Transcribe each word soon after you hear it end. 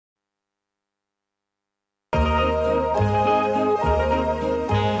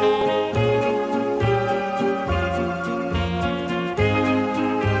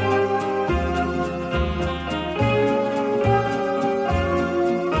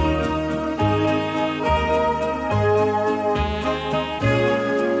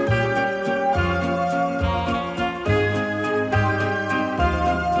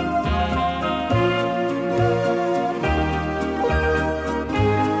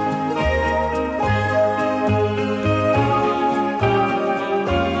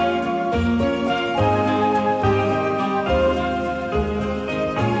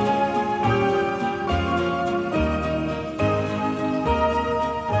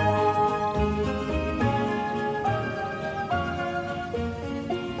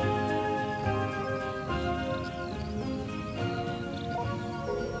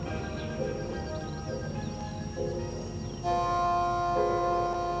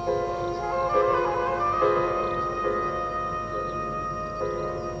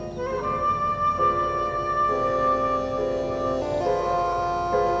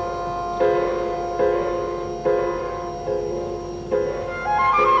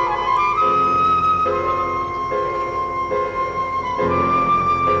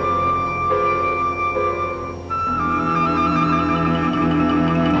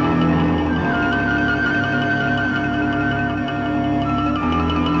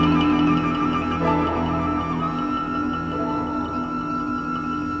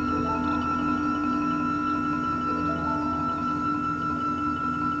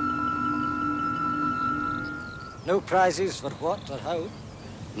No prizes for what or how?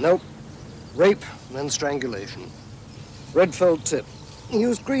 Nope. Rape, then strangulation. Red-felt tip. He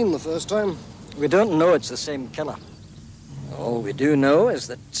used green the first time. We don't know it's the same killer. All we do know is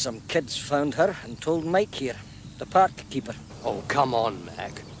that some kids found her and told Mike here, the park keeper. Oh, come on,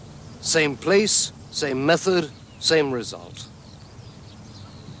 Mac. Same place, same method, same result.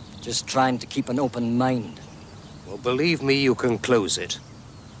 Just trying to keep an open mind. Well, believe me, you can close it.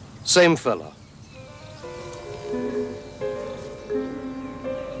 Same fella.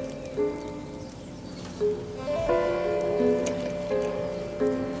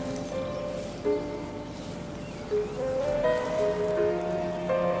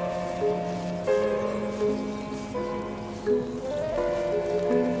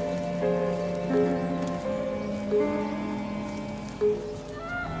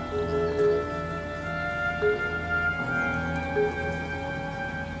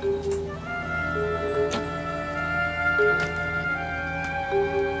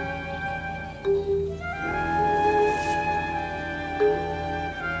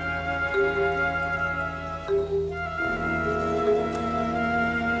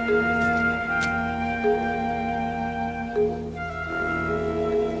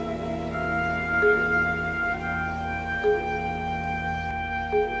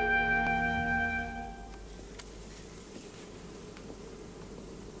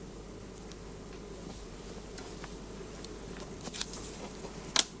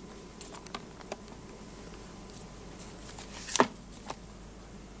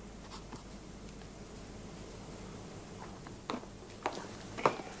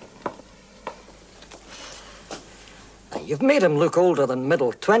 You've made him look older than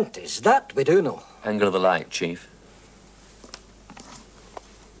middle 20s. That we do know. Angle of the light, Chief.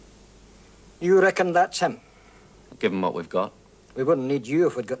 You reckon that's him? Give him what we've got. We wouldn't need you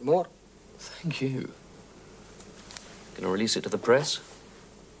if we'd got more. Thank you. Gonna release it to the press?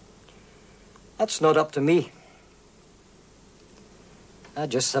 That's not up to me. I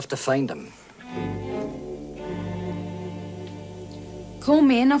just have to find him. Call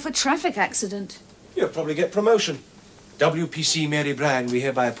me in off a traffic accident. You'll probably get promotion. WPC Mary Bryan, we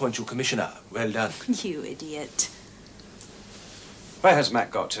hereby appoint you Commissioner. Well done. You idiot. Where has Mac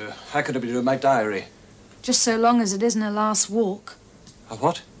got to? I could have been doing my diary. Just so long as it isn't a last walk. A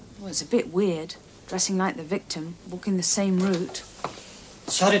what? Well, it's a bit weird. Dressing like the victim, walking the same route.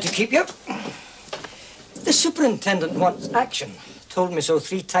 Sorry to keep you. The superintendent wants action. Told me so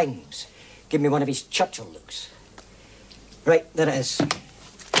 3 times. Give me one of his Churchill looks. Right, there it is.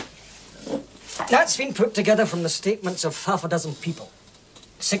 That's been put together from the statements of half a dozen people.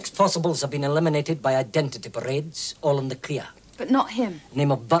 6 possibles have been eliminated by identity parades, all in the clear. But not him.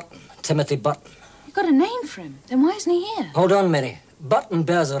 Name of Burton, Timothy Burton. You've got a name for him. Then why isn't he here? Hold on, Mary. Burton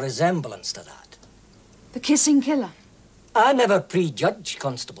bears a resemblance to that. The kissing killer. I never prejudge,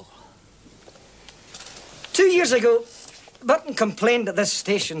 Constable. 2 years ago, Burton complained at this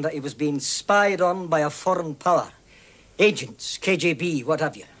station that he was being spied on by a foreign power. Agents, KGB, what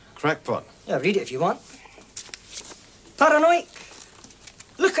have you. Crackpot. Yeah, read it if you want. Paranoid.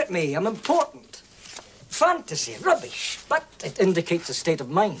 Look at me, I'm important. Fantasy, rubbish, but it indicates a state of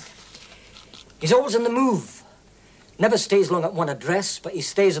mind. He's always on the move. Never stays long at one address, but he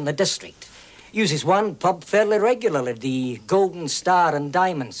stays in the district. Uses one pub fairly regularly, the Golden Star and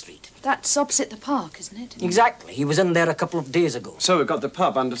Diamond Street. That's opposite the park, isn't it? Exactly. He was in there a couple of days ago. So we've got the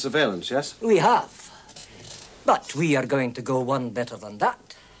pub under surveillance, yes? We have. But we are going to go one better than that.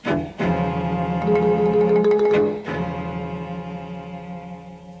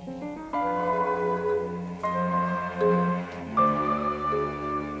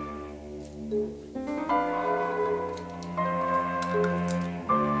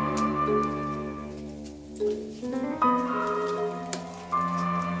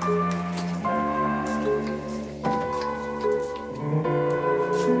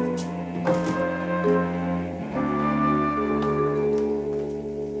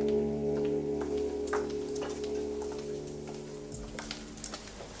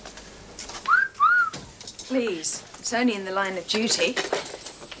 Please, it's only in the line of duty.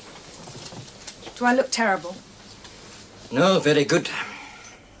 Do I look terrible? No, very good.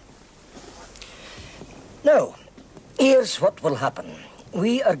 Now, here's what will happen.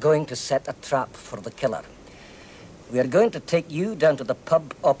 We are going to set a trap for the killer. We are going to take you down to the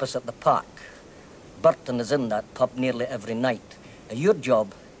pub opposite the park. Burton is in that pub nearly every night. And your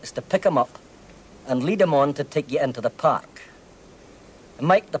job is to pick him up and lead him on to take you into the park.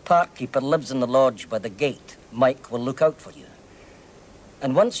 Mike, the park keeper, lives in the lodge by the gate. Mike will look out for you.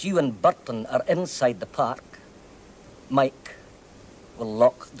 And once you and Burton are inside the park, Mike will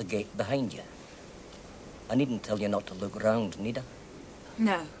lock the gate behind you. I needn't tell you not to look round, need I?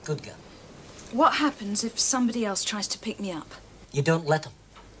 No. Good girl. What happens if somebody else tries to pick me up? You don't let them.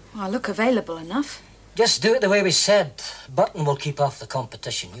 Well, I look available enough. Just do it the way we said. Burton will keep off the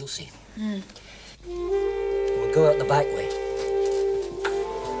competition, you'll see. We'll go out the back way.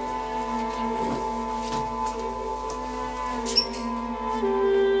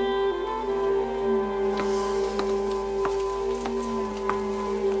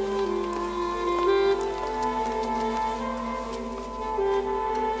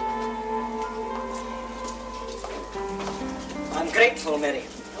 I'm grateful, Mary.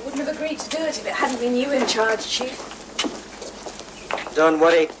 I wouldn't have agreed to do it if it hadn't been you in charge, Chief. Don't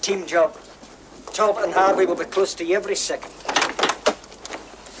worry, team job. Talbot and Harvey will be close to you every second.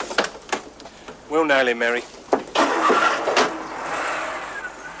 We'll nail him, Mary.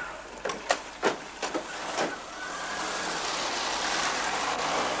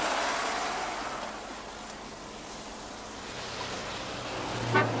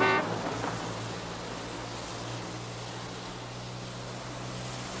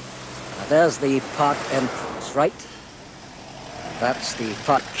 There's the park entrance, right? That's the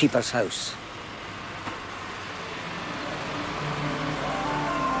park keeper's house.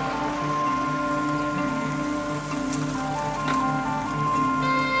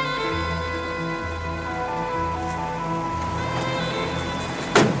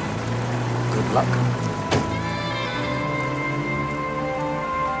 Good luck.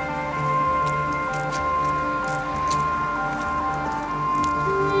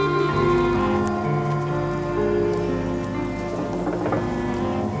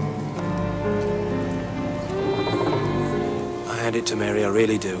 Hand it to Mary, I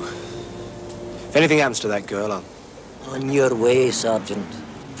really do. If anything happens to that girl, I'll... On your way, Sergeant.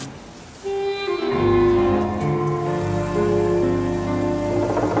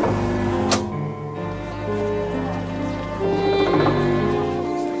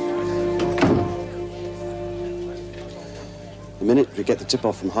 The minute we get the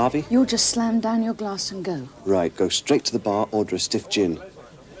tip-off from Harvey... You'll just slam down your glass and go. Right, go straight to the bar, order a stiff gin.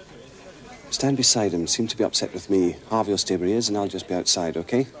 Stand beside him, seem to be upset with me. Harvey will stay where he is, and I'll just be outside,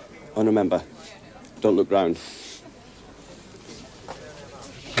 OK? Oh, and remember, don't look round.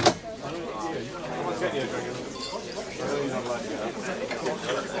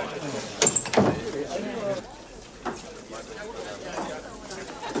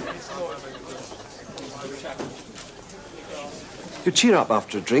 You cheer up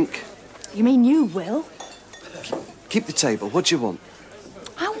after a drink. You mean you will? Keep the table. What do you want?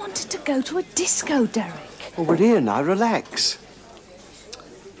 I wanted to go to a disco, Derek. Well, we're here now. Relax.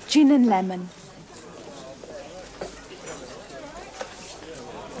 Gin and lemon.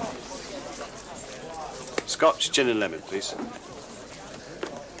 Scotch, gin and lemon, please.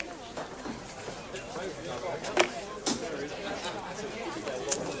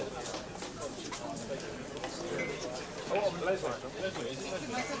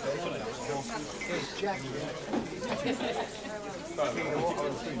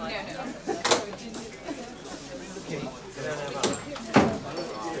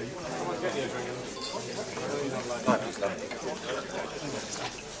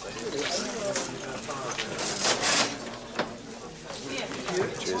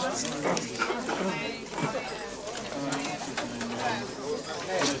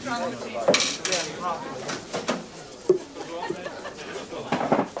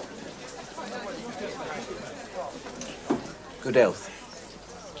 Good health.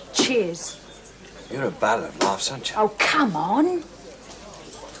 Cheers. You're a barrel of laughs, aren't you? Oh, come on.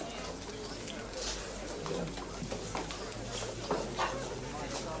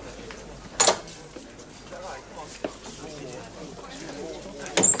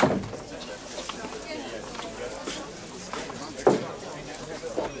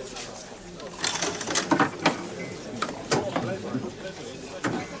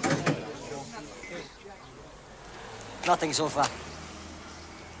 Nothing so far.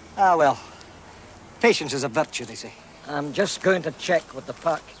 Ah, well. Patience is a virtue, they say. I'm just going to check with the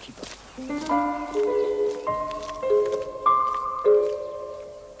park keeper.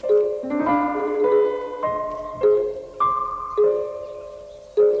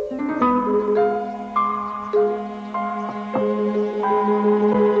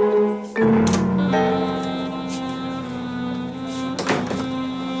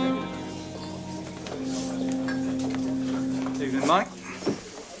 Evening, Mike.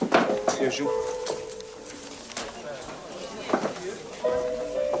 As usual.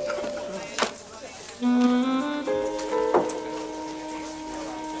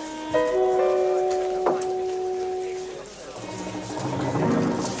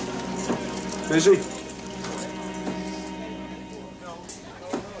 Busy?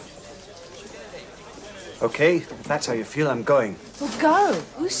 OK, if that's how you feel, I'm going. Well, go.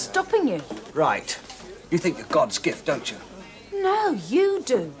 Who's stopping you? Right. You think you're God's gift, don't you? No, you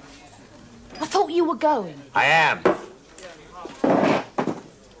do. I thought you were going. I am.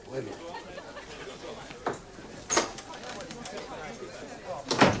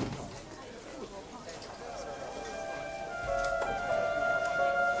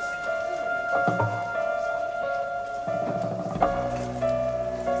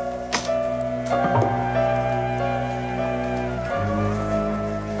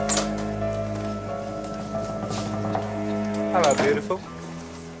 Hello, beautiful.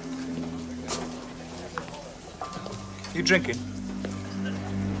 You drinking?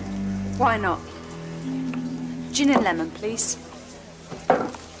 Why not? Gin and lemon, please.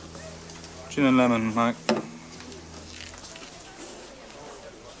 Gin and lemon, Mike.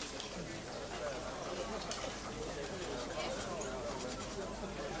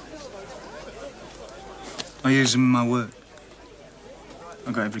 I use them in my work.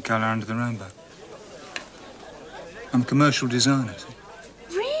 I've got every colour under the rainbow. I'm a commercial designer, see?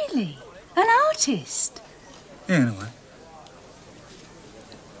 Really? An artist? Yeah, in a way.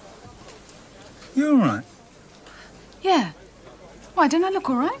 You all right? Yeah. Why, don't I look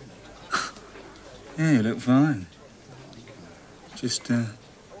all right? Yeah, you look fine. Just, oh,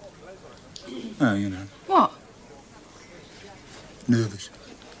 you know, What? nervous.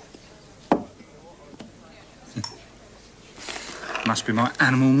 Must be my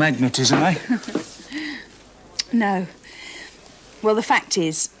animal magnetism, eh? No. Well, the fact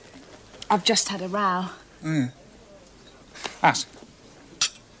is, I've just had a row. Oh, yeah. Us.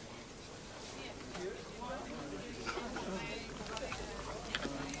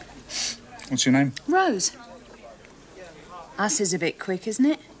 What's your name? Rose. Us is a bit quick, isn't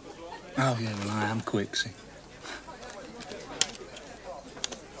it? Oh, yeah, well, I am quick, see.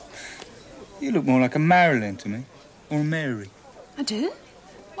 You look more like a Marilyn to me, or a Mary. I do?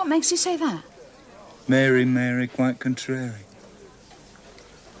 What makes you say that? Mary, Mary, quite contrary.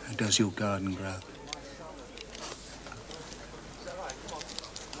 How does your garden grow?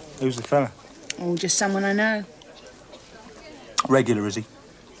 Who's the fella? Oh, just someone I know. Regular, is he?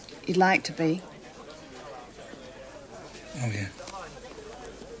 He'd like to be. Oh, yeah.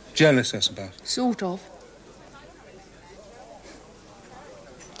 Jealous, I suppose. Sort of.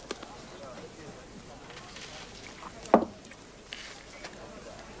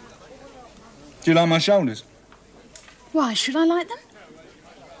 Do you like my shoulders? Why, should I like them?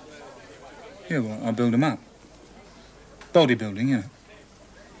 Yeah, well, I'll build them up. Bodybuilding, you know.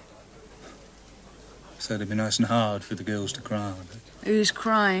 So they'd be nice and hard for the girls to cry on. Who's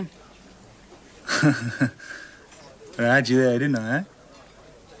crying? I had you there, didn't I, eh?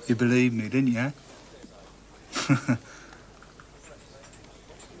 You believed me, didn't you, eh?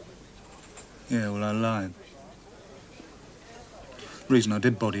 Yeah, well, I lied. The reason I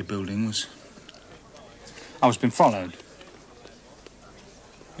did bodybuilding was I was being followed.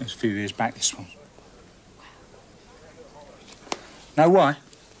 It was a few years back, this was. Know why?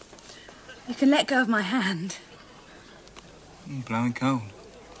 You can let go of my hand. I'm blowing cold.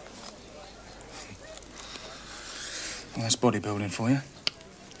 Well, that's bodybuilding for you.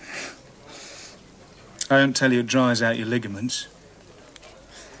 I don't tell you it dries out your ligaments.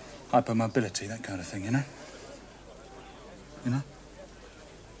 Hypermobility, that kind of thing, you know? You know?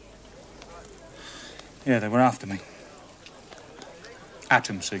 Yeah, they were after me.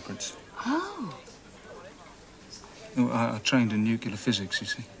 Atom secrets. Oh. Well, I trained in nuclear physics, you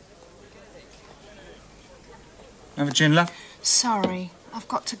see. Have a gin, love? Sorry, I've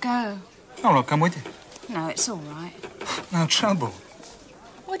got to go. Oh, I'll come with you. No, it's all right. No trouble.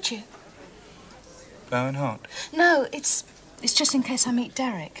 Would you? Blowing hot. No, it's just in case I meet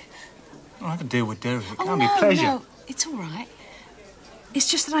Derek. Oh, I can deal with Derek. It Oh, can't no, be a pleasure. no, it's all right. It's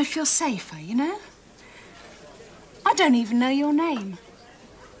just that I feel safer, you know? I don't even know your name.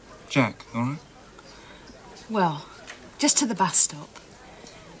 Jack, all right? Well, just to the bus stop.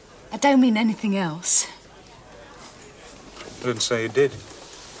 I don't mean anything else. I didn't say you did.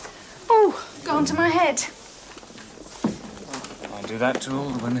 Oh, gone to my head. I do that to all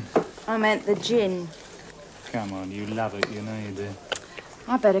the women. I meant the gin. Come on, you love it, you know you do.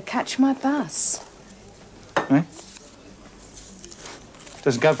 I better catch my bus. Eh?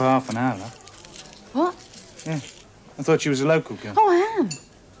 Doesn't go for half an hour, love. What? Yeah. I thought you was a local girl. Oh, I am.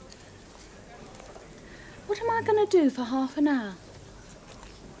 What am I going to do for half an hour?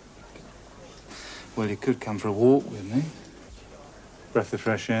 Well, you could come for a walk with me. Breath of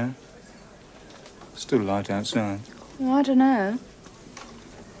fresh air. Still light outside. Well, I don't know.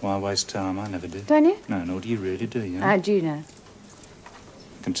 Why waste time? I never do. Don't you? No, nor do you really, do you? How do you know?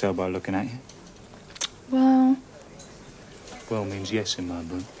 Can tell by looking at you. Well... Well means yes in my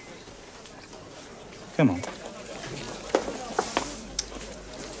book. Come on.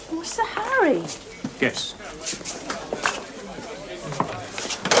 What's the hurry? Guess.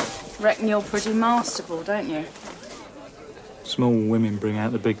 Reckon you're pretty masterful, don't you? Small women bring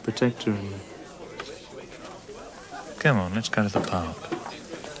out the big protector in me. Come on, let's go to the park.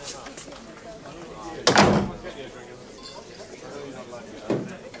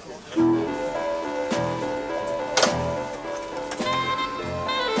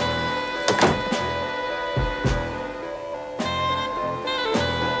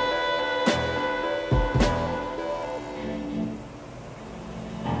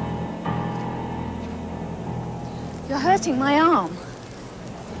 You're hurting my arm.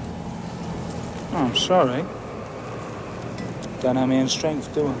 Oh, I'm sorry. Don't have me in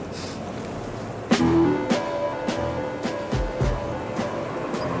strength, do I?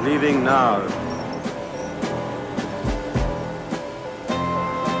 Leaving now.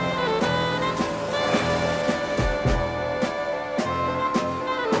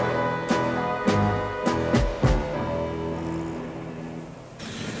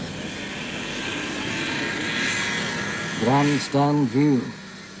 Grandstand view.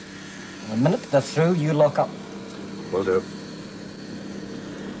 The minute they're through, you lock up. Will do.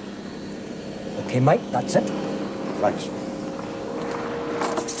 Okay, Mike, that's it. Thanks.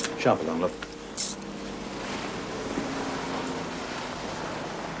 Sharp along, love.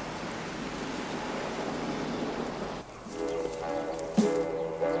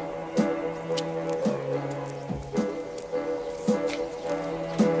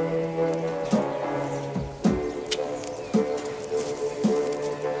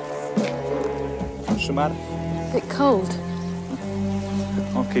 What's the matter? Bit cold.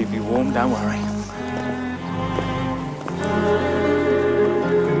 I'll keep you warm, don't worry.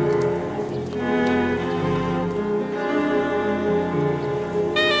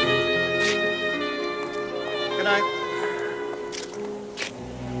 Good night.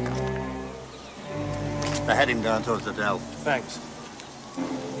 They're heading down towards the dell. Thanks.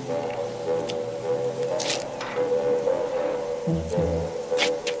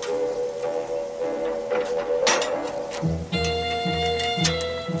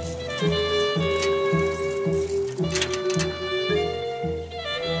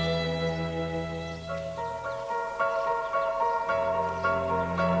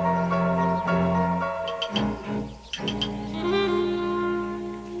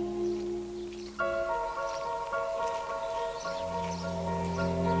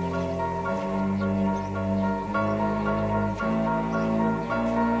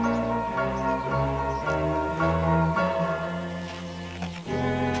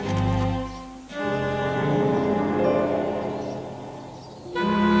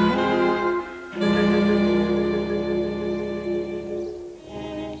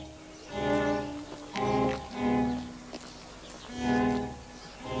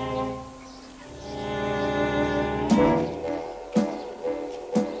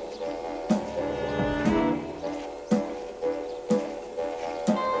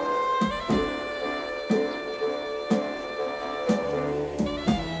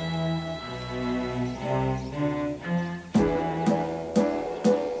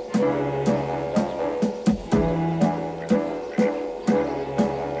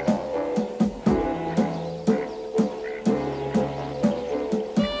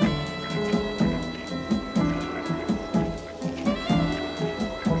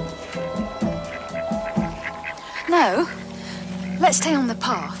 No. Let's stay on the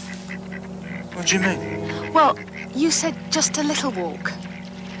path. What do you mean? Well, you said just a little walk.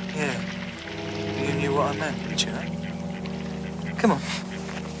 Yeah. You knew what I meant, didn't you? Come on.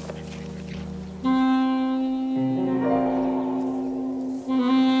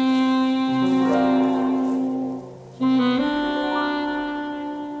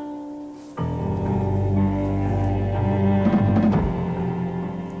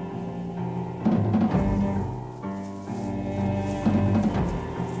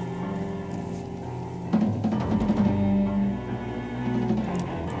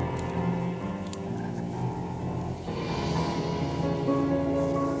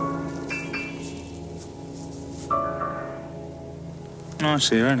 Nice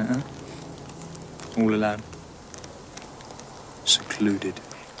here, isn't it, huh? All alone. Secluded.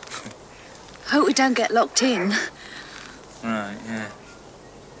 Hope we don't get locked in. Right, yeah.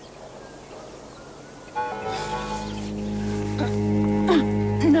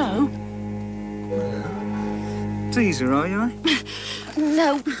 No. Teaser, are you, eh?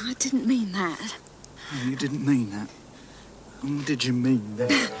 No, I didn't mean that. Oh, you didn't mean that. What did you mean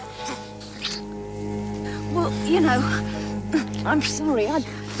then? Well, you know, I'm sorry.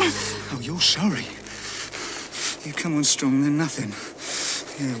 Oh, you're sorry? You come on strong, then nothing.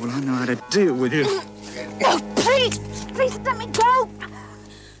 Yeah, well, I know how to deal with you. Oh, please! Please let me go!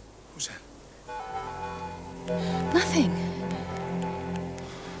 What's that? Nothing.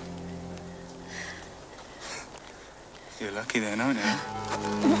 You're lucky then, aren't you?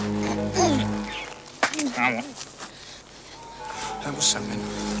 That was something.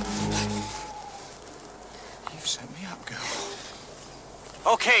 You've set me up,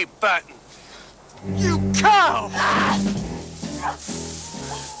 girl. Okay, Burton. You cow!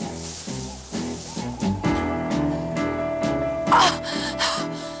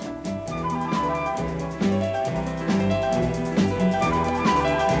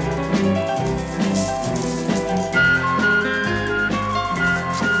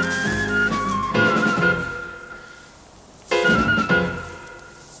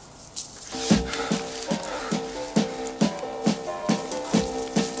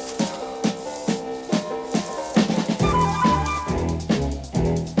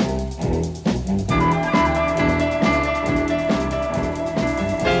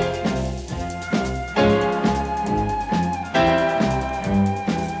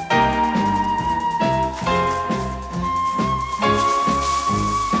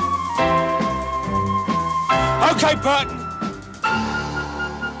 Okay, Burton.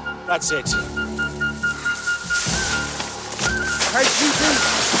 That's it. KGB!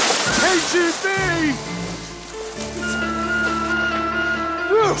 KGB!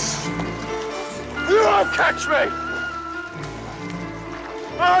 You won't catch me!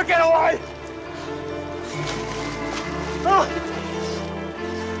 Oh, get away! Oh.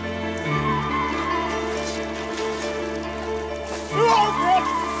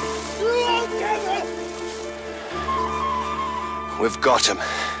 You won't get me! We've got him.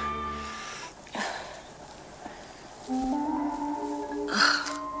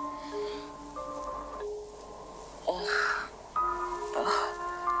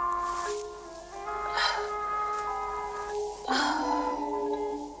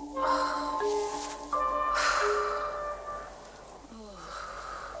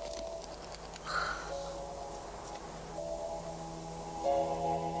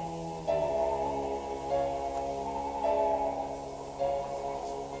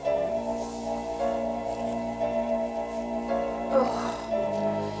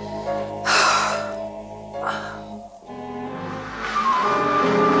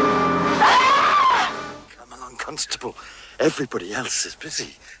 Constable, everybody else is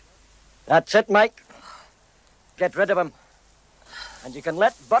busy. That's it, Mike. Get rid of him. And you can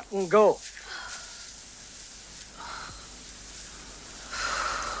let Burton go.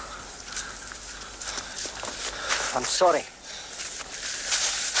 I'm sorry.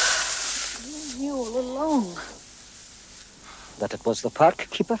 You knew all along. That it was the park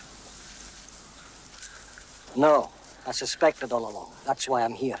keeper? No, I suspected all along. That's why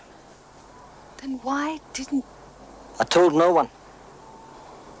I'm here. Then why didn't... I told no one.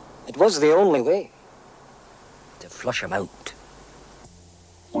 It was the only way to flush him out.